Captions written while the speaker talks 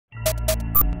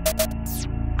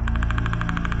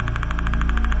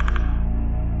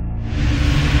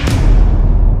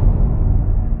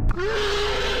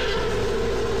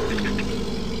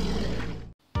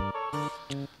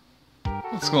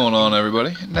What's going on,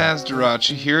 everybody?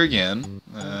 Nazdarachi here again.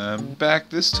 Back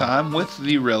this time with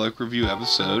the Relic review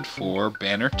episode for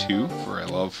Banner 2 for A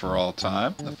Love for All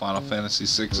Time, the Final Fantasy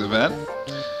VI event.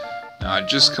 Now, I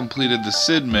just completed the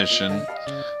Sid mission,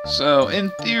 so in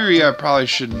theory I probably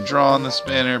shouldn't draw on this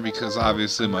banner because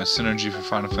obviously my synergy for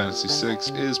Final Fantasy VI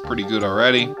is pretty good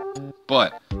already,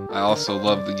 but I also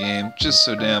love the game just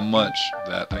so damn much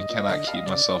that I cannot keep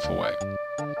myself away.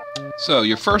 So,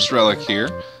 your first relic here,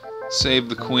 Save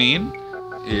the Queen,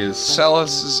 is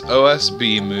Celis's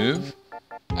OSB move.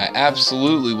 I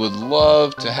absolutely would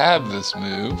love to have this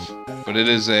move, but it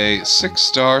is a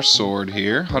 6-star sword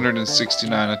here,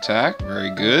 169 attack, very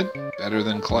good, better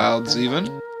than Cloud's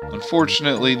even.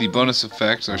 Unfortunately, the bonus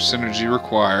effects are synergy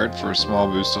required for a small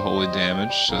boost to holy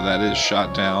damage, so that is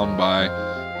shot down by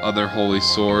other holy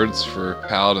swords for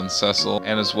Paladin Cecil,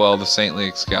 and as well the Saintly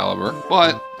Excalibur.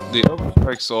 But the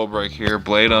Overstrike Soulbreak here,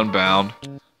 Blade Unbound,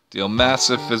 deal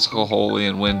massive physical holy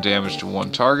and wind damage to one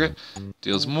target.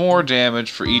 Deals more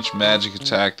damage for each magic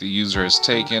attack the user has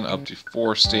taken, up to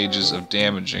 4 stages of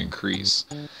damage increase.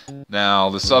 Now,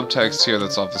 the subtext here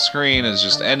that's off the screen is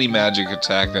just any magic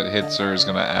attack that hits her is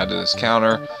going to add to this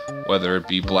counter, whether it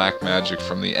be black magic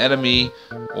from the enemy,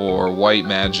 or white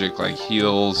magic like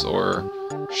heals or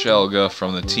Shelga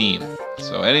from the team.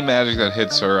 So any magic that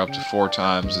hits her up to 4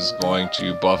 times is going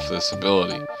to buff this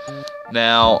ability.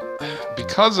 Now,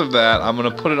 because of that, I'm going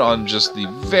to put it on just the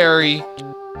very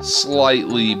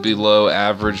slightly below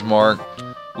average mark.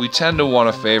 We tend to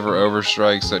want to favor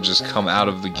overstrikes that just come out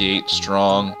of the gate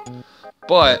strong.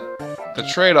 But the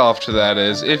trade-off to that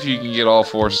is, if you can get all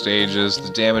 4 stages, the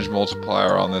damage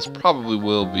multiplier on this probably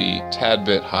will be a tad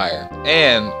bit higher.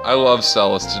 And I love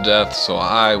Celis to death, so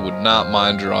I would not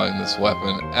mind drawing this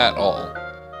weapon at all.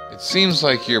 It seems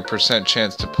like your percent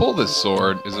chance to pull this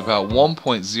sword is about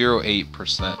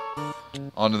 1.08%.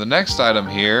 On to the next item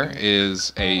here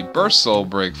is a Burst Soul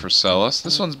Break for Celis.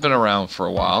 This one's been around for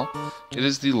a while. It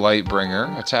is the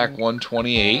Lightbringer, attack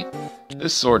 128.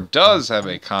 This sword does have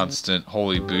a constant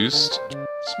holy boost.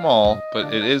 Small,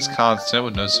 but it is constant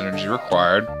with no synergy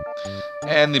required.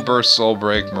 And the Burst Soul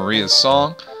Break, Maria's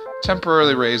Song.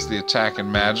 Temporarily raise the attack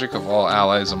and magic of all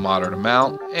allies a moderate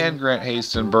amount, and grant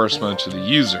haste and burst mode to the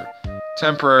user.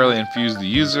 Temporarily infuse the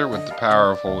user with the power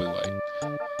of Holy Light.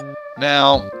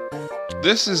 Now,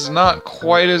 this is not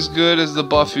quite as good as the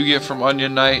buff you get from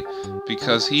Onion Knight,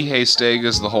 because he haste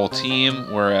Stegas the whole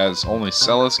team, whereas only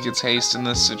Celis gets haste in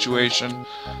this situation.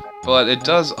 But it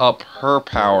does up her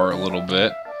power a little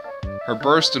bit. Her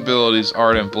burst abilities,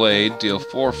 Ardent Blade, deal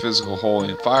 4 physical, holy,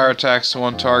 and fire attacks to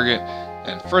one target,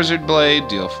 and Frizzard Blade,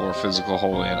 deal 4 physical,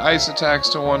 holy, and ice attacks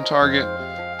to one target.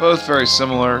 Both very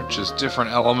similar, just different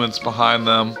elements behind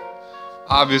them.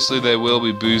 Obviously they will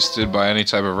be boosted by any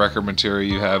type of record material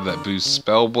you have that boosts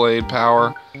Spell Blade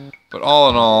power, but all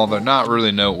in all, they're not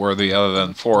really noteworthy other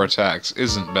than 4 attacks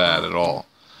isn't bad at all.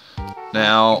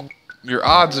 Now, your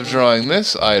odds of drawing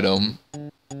this item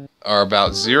are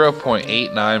about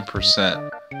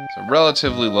 0.89%, so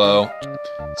relatively low.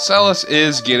 Celis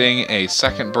is getting a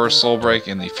second Burst Soul Break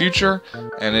in the future,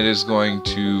 and it is going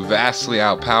to vastly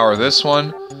outpower this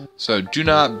one. So do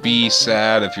not be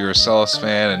sad if you're a Celis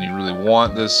fan and you really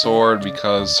want this sword,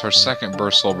 because her second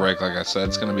Burst Soul Break, like I said,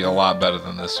 is going to be a lot better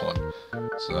than this one.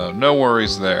 So no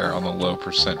worries there on the low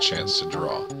percent chance to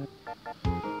draw.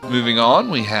 Moving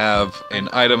on, we have an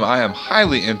item I am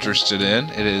highly interested in.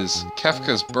 It is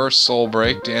Kefka's Burst Soul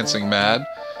Break, Dancing Mad.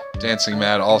 Dancing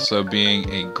Mad also being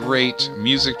a great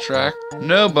music track.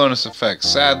 No bonus effects,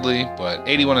 sadly, but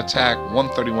 81 attack,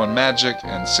 131 magic,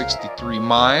 and 63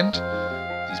 mind.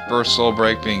 These Burst Soul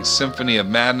Break being Symphony of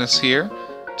Madness here.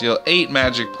 Deal 8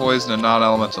 magic, poison, and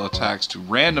non-elemental attacks to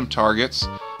random targets.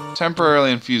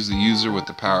 Temporarily infuse the user with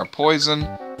the power of poison,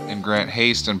 and grant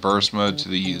haste and burst mode to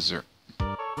the user.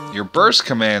 Your burst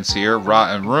commands here,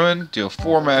 Rot and Ruin, deal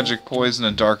 4 magic, poison,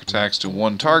 and dark attacks to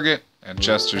one target. And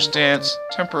Jester's Dance,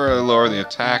 temporarily lower the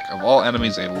attack of all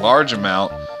enemies a large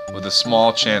amount with a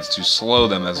small chance to slow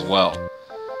them as well.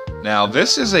 Now,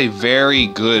 this is a very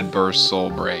good Burst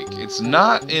Soul Break. It's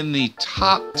not in the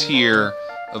top tier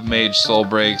of Mage Soul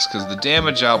Breaks because the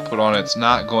damage output on it's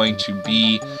not going to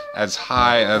be as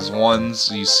high as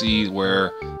ones you see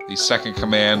where The second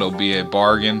command will be a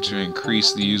bargain to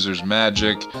increase the user's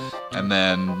magic, and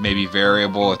then maybe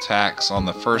variable attacks on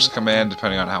the first command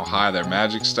depending on how high their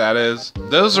magic stat is.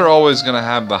 Those are always going to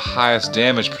have the highest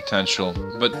damage potential,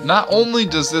 but not only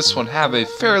does this one have a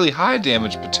fairly high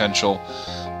damage potential,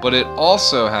 but it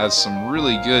also has some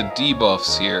really good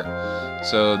debuffs here.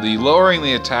 So the lowering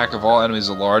the attack of all enemies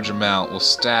a large amount will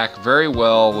stack very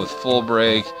well with full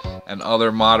break and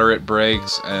other moderate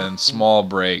breaks and small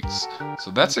breaks.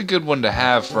 So that's a good one to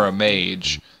have for a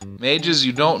mage. Mages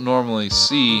you don't normally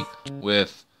see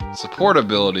with support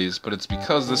abilities, but it's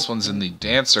because this one's in the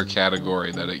dancer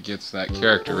category that it gets that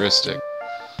characteristic.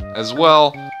 As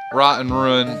well, Rot and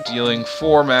Ruin, dealing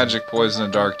 4 magic, poison,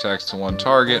 and dark attacks to one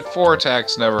target. 4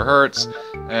 attacks never hurts,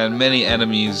 and many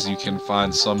enemies you can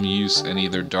find some use in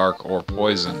either dark or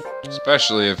poison,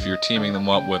 especially if you're teaming them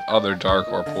up with other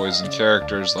dark or poison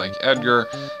characters like Edgar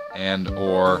and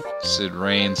or Sid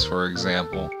Raines, for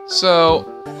example.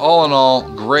 So, all in all,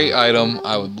 great item.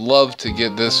 I would love to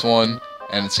get this one,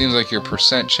 and it seems like your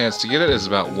percent chance to get it is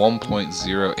about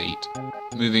 1.08.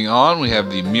 Moving on, we have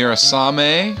the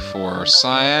Mirasame for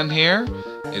Cyan here.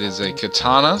 It is a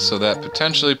katana, so that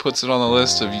potentially puts it on the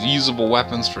list of usable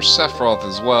weapons for Sephiroth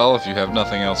as well, if you have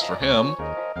nothing else for him.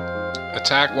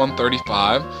 Attack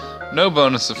 135, no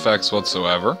bonus effects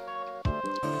whatsoever.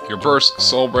 Your burst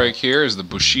soul break here is the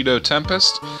Bushido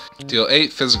Tempest. Deal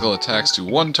 8 physical attacks to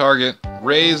one target,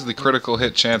 raise the critical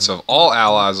hit chance of all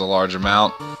allies a large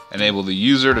amount, enable the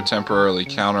user to temporarily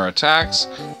counter attacks,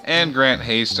 and grant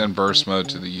haste and burst mode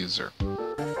to the user.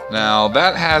 Now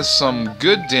that has some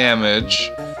good damage,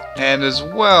 and as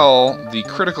well, the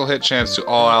critical hit chance to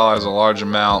all allies a large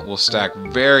amount will stack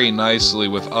very nicely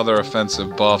with other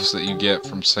offensive buffs that you get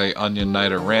from, say, Onion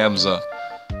Knight or Ramza.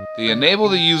 The enable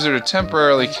the user to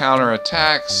temporarily counter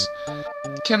attacks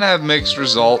can have mixed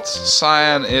results.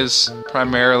 Cyan is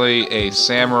primarily a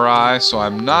samurai, so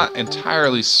I'm not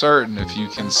entirely certain if you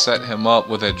can set him up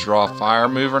with a draw fire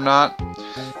move or not.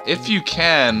 If you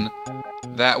can,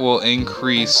 that will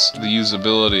increase the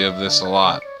usability of this a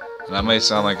lot. And I may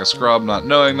sound like a scrub not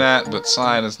knowing that, but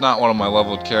Cyan is not one of my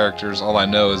leveled characters. All I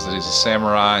know is that he's a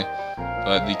samurai.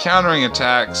 But the countering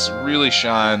attacks really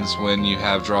shines when you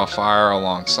have draw fire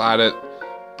alongside it.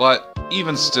 But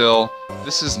even still,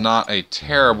 this is not a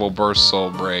terrible burst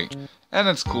soul break, and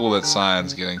it's cool that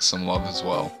Cyan's getting some love as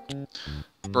well.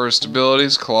 Burst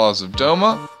abilities: Claws of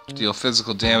Doma. Deal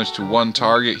physical damage to one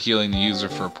target, healing the user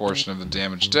for a portion of the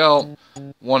damage dealt.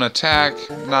 One attack,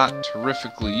 not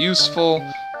terrifically useful,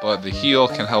 but the heal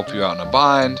can help you out in a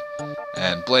bind.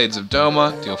 And Blades of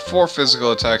Doma, deal 4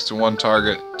 physical attacks to one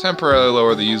target, temporarily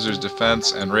lower the user's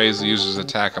defense, and raise the user's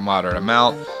attack a moderate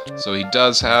amount. So he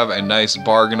does have a nice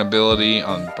bargain ability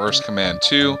on Burst Command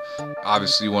 2.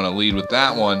 Obviously you want to lead with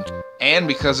that one. And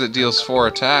because it deals 4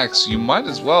 attacks, you might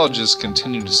as well just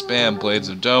continue to spam Blades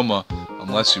of Doma,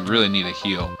 unless you really need a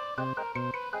heal.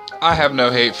 I have no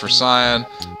hate for Cyan,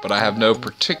 but I have no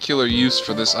particular use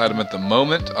for this item at the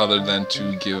moment other than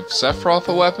to give Sephiroth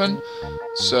a weapon,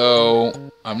 so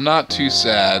I'm not too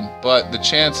sad, but the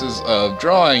chances of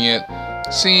drawing it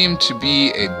seem to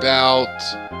be about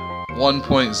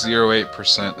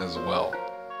 1.08% as well.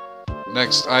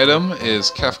 Next item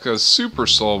is Kefka's Super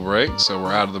Soul Break, so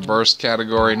we're out of the burst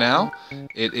category now.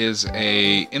 It is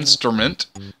a instrument.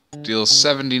 Deals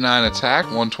 79 attack,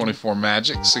 124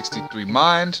 magic, 63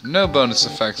 mind, no bonus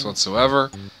effects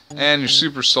whatsoever, and your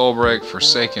Super Soul Break,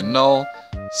 Forsaken Null,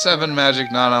 7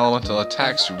 magic non-elemental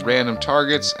attacks to random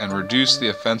targets, and reduce the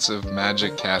offensive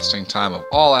magic casting time of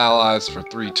all allies for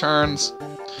 3 turns.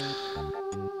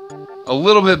 A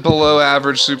little bit below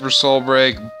average Super Soul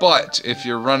Break, but if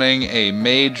you're running a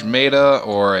mage meta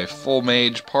or a full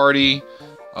mage party,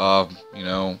 you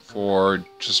know, for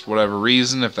just whatever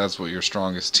reason, if that's what your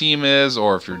strongest team is,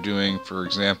 or if you're doing, for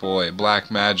example, a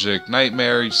Black Magic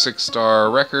Nightmare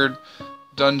 6-star record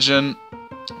dungeon,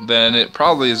 then it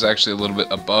probably is actually a little bit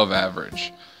above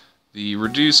average. The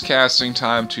reduced casting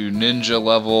time to ninja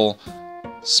level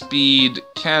speed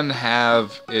can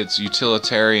have its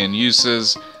utilitarian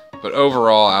uses, but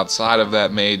overall, outside of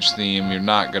that mage theme, you're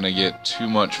not going to get too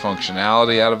much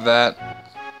functionality out of that.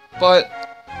 But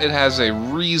it has a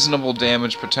reasonable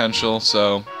damage potential,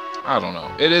 so I don't know.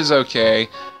 It is okay.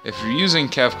 If you're using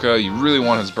Kefka, you really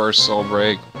want his Burst Soul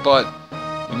Break, but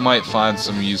you might find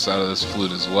some use out of this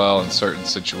flute as well in certain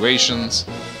situations.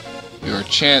 Your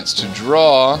chance to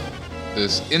draw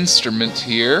this instrument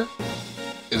here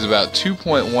is about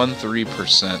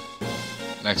 2.13%.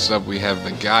 Next up we have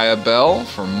the Gaia Bell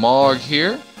from Mog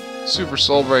here. Super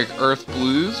Soul Break Earth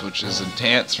Blues, which is a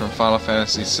dance from Final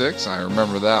Fantasy VI. I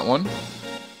remember that one.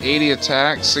 80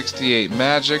 attack, 68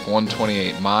 magic,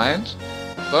 128 mind.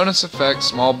 Bonus effect,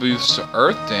 small boosts to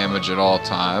earth damage at all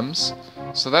times.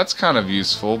 So that's kind of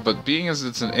useful, but being as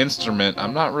it's an instrument,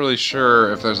 I'm not really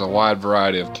sure if there's a wide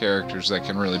variety of characters that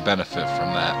can really benefit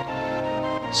from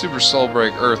that. Super Soul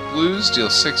Break Earth Blues, deal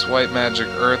 6 white magic,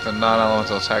 earth, and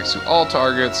non-elemental attacks to all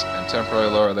targets, and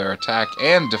temporarily lower their attack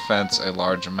and defense a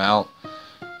large amount.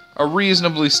 A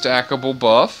reasonably stackable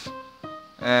buff,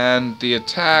 and the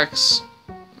attacks,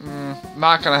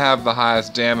 not going to have the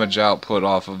highest damage output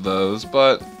off of those,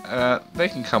 but they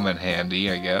can come in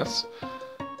handy, I guess.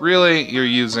 Really, you're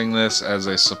using this as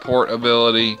a support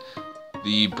ability.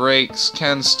 The breaks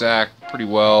can stack pretty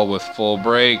well with full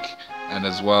break, and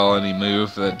as well any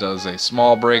move that does a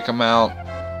small break amount.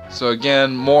 So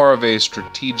again, more of a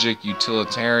strategic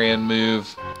utilitarian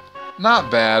move. Not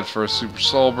bad for a Super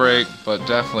Soul Break, but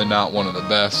definitely not one of the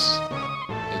best.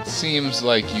 It seems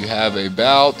like you have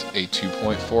about a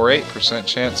 2.48%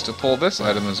 chance to pull this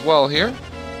item as well here.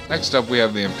 Next up we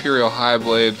have the Imperial High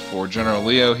Blade for General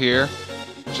Leo here.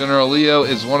 General Leo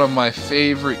is one of my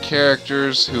favorite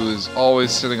characters who is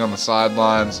always sitting on the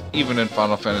sidelines, even in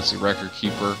Final Fantasy Record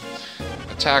Keeper.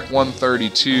 Attack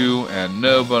 132 and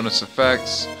no bonus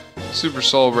effects. Super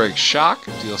Soul Break Shock,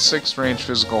 deal 6 range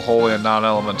physical, holy, and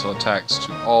non-elemental attacks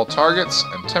to all targets,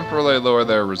 and temporarily lower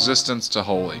their resistance to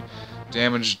holy.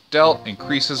 Damage dealt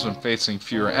increases when facing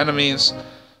fewer enemies.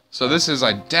 So this is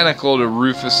identical to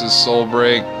Rufus's Soul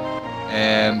Break,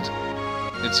 and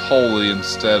it's holy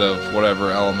instead of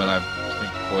whatever element. I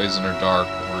think poison or dark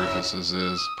Rufus's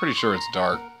is. Pretty sure it's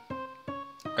dark.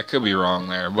 I could be wrong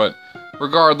there, but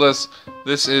regardless,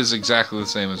 this is exactly the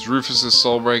same as Rufus's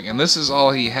Soul Break, and this is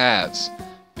all he has.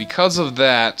 Because of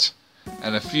that,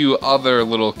 and a few other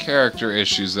little character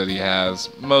issues that he has,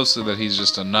 mostly that he's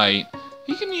just a knight,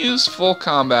 he can use full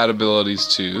combat abilities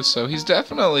too, so he's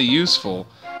definitely useful.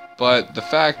 But the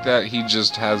fact that he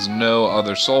just has no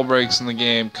other soul breaks in the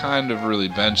game kind of really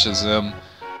benches him.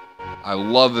 I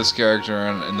love this character,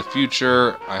 and in the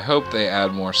future, I hope they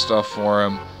add more stuff for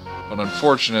him. But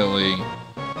unfortunately,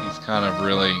 he's kind of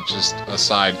really just a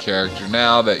side character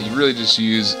now that you really just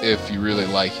use if you really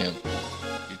like him.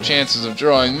 Your chances of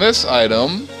drawing this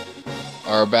item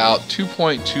are about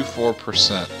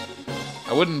 2.24%.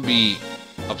 I wouldn't be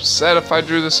upset if I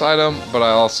drew this item, but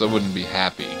I also wouldn't be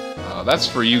happy. That's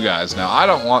for you guys. Now, I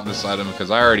don't want this item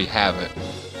because I already have it.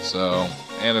 So,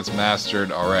 and it's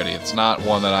mastered already. It's not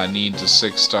one that I need to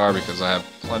 6-star because I have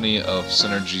plenty of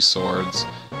synergy swords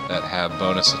that have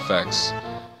bonus effects.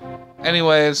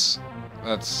 Anyways,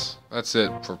 that's it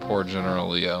for poor General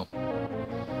Leo.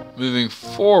 Moving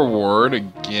forward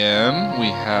again, we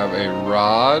have a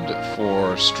rod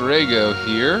for Strago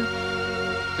here.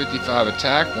 55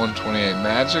 attack, 128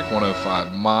 magic,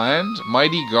 105 mind.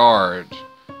 Mighty Guard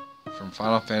from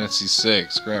Final Fantasy VI.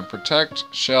 Grant protect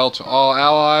shell to all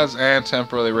allies and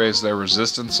temporarily raise their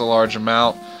resistance a large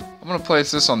amount. I'm going to place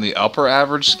this on the upper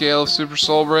average scale of Super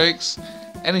Soul Breaks.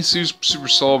 Any Super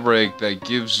Soul Break that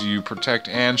gives you protect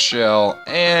and shell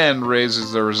and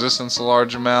raises their resistance a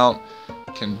large amount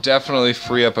can definitely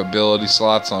free up ability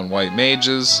slots on white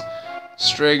mages.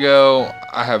 Strago,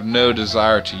 I have no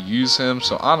desire to use him,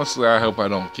 so honestly I hope I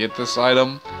don't get this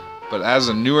item. But as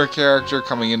a newer character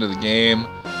coming into the game,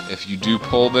 if you do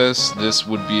pull this, this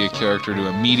would be a character to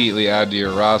immediately add to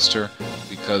your roster,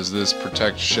 because this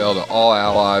protect shell to all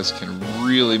allies can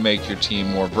really make your team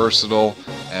more versatile,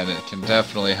 and it can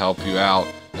definitely help you out,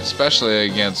 especially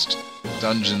against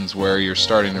dungeons where you're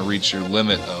starting to reach your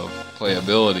limit of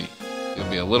playability. You'll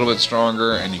be a little bit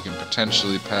stronger, and you can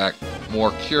potentially pack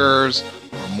more cures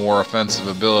or more offensive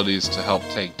abilities to help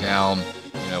take down,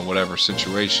 whatever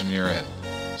situation you're in.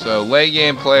 So late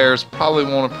game players probably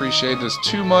won't appreciate this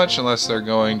too much unless they're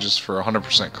going just for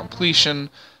 100% completion,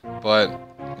 but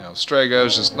Strago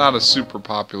is just not a super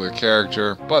popular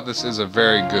character, but this is a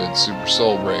very good Super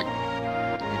Soul Break.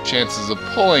 Your chances of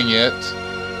pulling it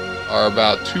are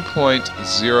about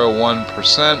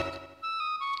 2.01%,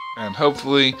 and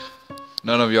hopefully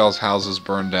none of y'all's houses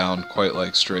burn down quite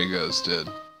like Strago's did.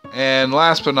 And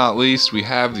last but not least, we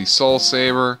have the Soul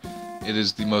Saber. It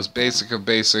is the most basic of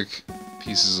basic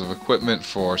pieces of equipment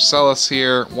for Celis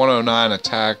here. 109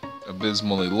 attack,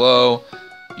 abysmally low.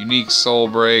 Unique Soul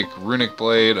Break, Runic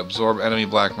Blade, absorb enemy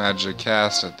black magic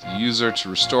cast at the user to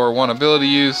restore 1 ability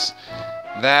use.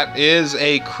 That is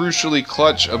a crucially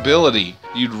clutch ability.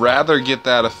 You'd rather get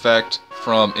that effect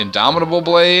from Indomitable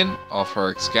Blade off her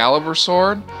Excalibur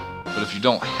sword, but if you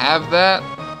don't have that,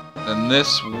 then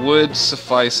this would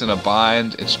suffice in a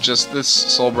bind. It's just this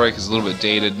Soul Break is a little bit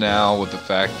dated now with the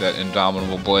fact that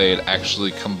Indomitable Blade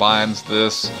actually combines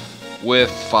this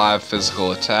with 5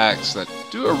 physical attacks that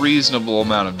do a reasonable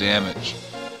amount of damage.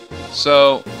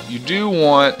 So you do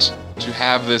want to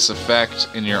have this effect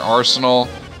in your arsenal,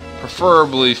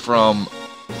 preferably from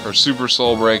her Super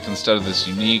Soul Break instead of this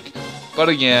unique. But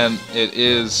again, it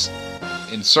is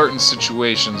in certain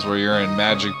situations where you're in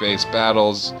magic-based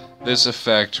battles, this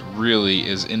effect really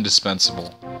is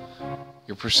indispensable.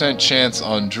 Your percent chance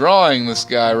on drawing this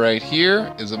guy right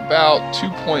here is about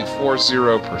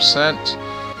 2.40%.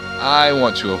 I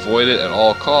want to avoid it at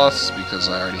all costs because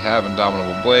I already have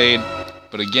Indomitable Blade.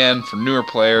 But again, for newer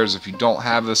players, if you don't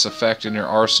have this effect in your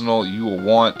arsenal, you will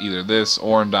want either this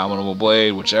or Indomitable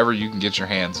Blade, whichever you can get your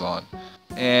hands on.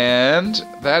 And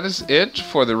that is it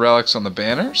for the relics on the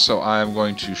banner, so I'm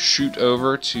going to shoot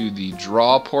over to the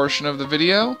draw portion of the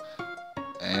video,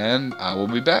 and I will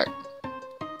be back.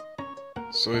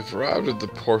 So we've arrived at the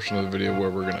portion of the video where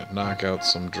we're going to knock out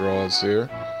some draws here.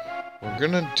 We're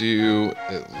going to do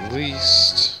at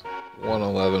least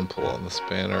 111 pull on this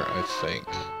banner, I think.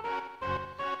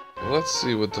 Let's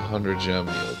see what the 100 gem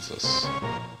yields us.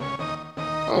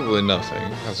 Probably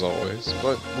nothing, as always,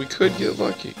 but we could get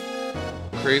lucky.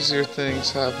 Crazier things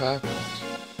have happened.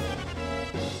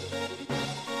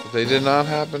 But they did not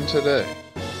happen today.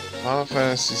 Final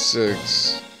Fantasy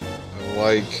VI, I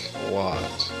like a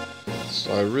lot.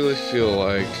 So I really feel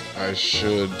like I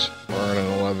should earn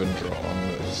an 11 draw on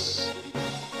this.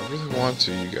 I really want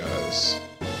to, you guys.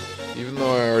 Even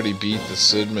though I already beat the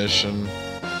Sid mission,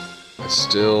 I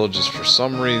still, just for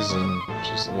some reason,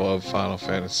 just love Final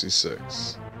Fantasy VI.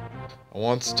 I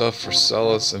want stuff for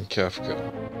Celis and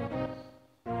Kefka.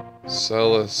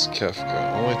 Celis,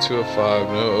 Kefka. Only 2 of 5,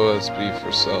 no OSB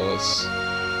for Celis.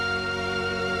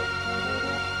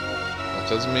 That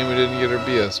doesn't mean we didn't get her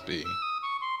BSB.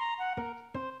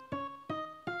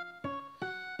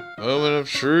 Moment of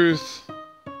Truth.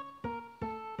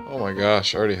 Oh my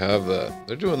gosh, I already have that.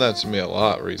 They're doing that to me a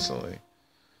lot recently.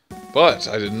 But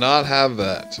I did not have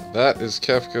that. That is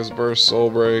Kefka's Burst Soul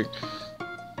Break.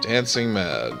 Dancing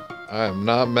Mad. I am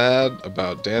not mad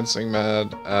about Dancing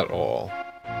Mad at all.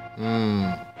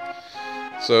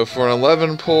 So for an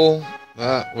 11 pull,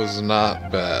 that was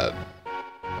not bad.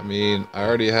 I mean, I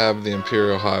already have the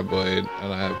Imperial High Blade,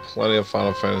 and I have plenty of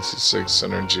Final Fantasy VI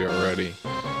synergy already.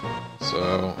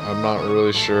 So I'm not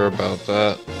really sure about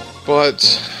that. But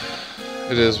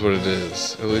it is what it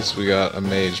is. At least we got a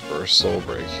Mage Burst Soul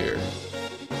Break here.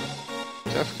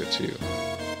 Kefka too.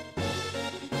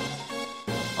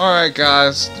 Alright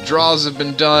guys, the draws have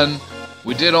been done.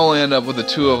 We did only end up with a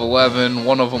 2 of 11.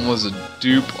 One of them was a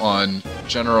dupe on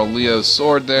General Leo's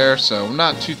sword there, so I'm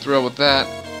not too thrilled with that.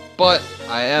 But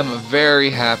I am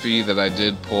very happy that I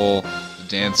did pull the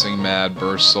Dancing Mad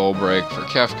Burst Soul Break for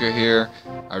Kefka here.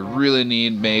 I really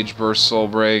need Mage Burst Soul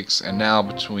Breaks, and now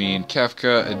between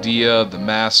Kefka, Adia, the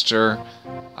Master,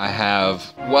 I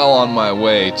have well on my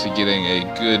way to getting a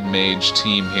good mage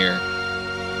team here.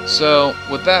 So,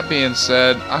 with that being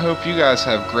said, I hope you guys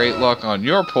have great luck on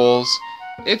your pulls.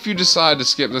 If you decide to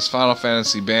skip this Final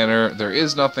Fantasy banner, there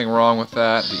is nothing wrong with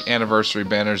that. The anniversary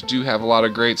banners do have a lot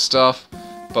of great stuff,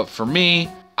 but for me,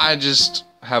 I just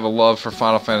have a love for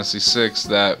Final Fantasy VI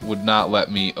that would not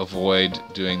let me avoid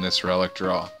doing this relic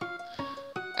draw.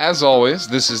 As always,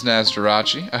 this is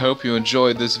Nazdarachi. I hope you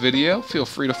enjoyed this video. Feel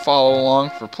free to follow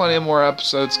along for plenty of more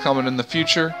episodes coming in the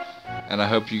future, and I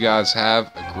hope you guys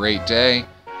have a great day.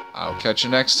 I'll catch you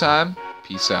next time.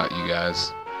 Peace out, you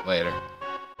guys. Later.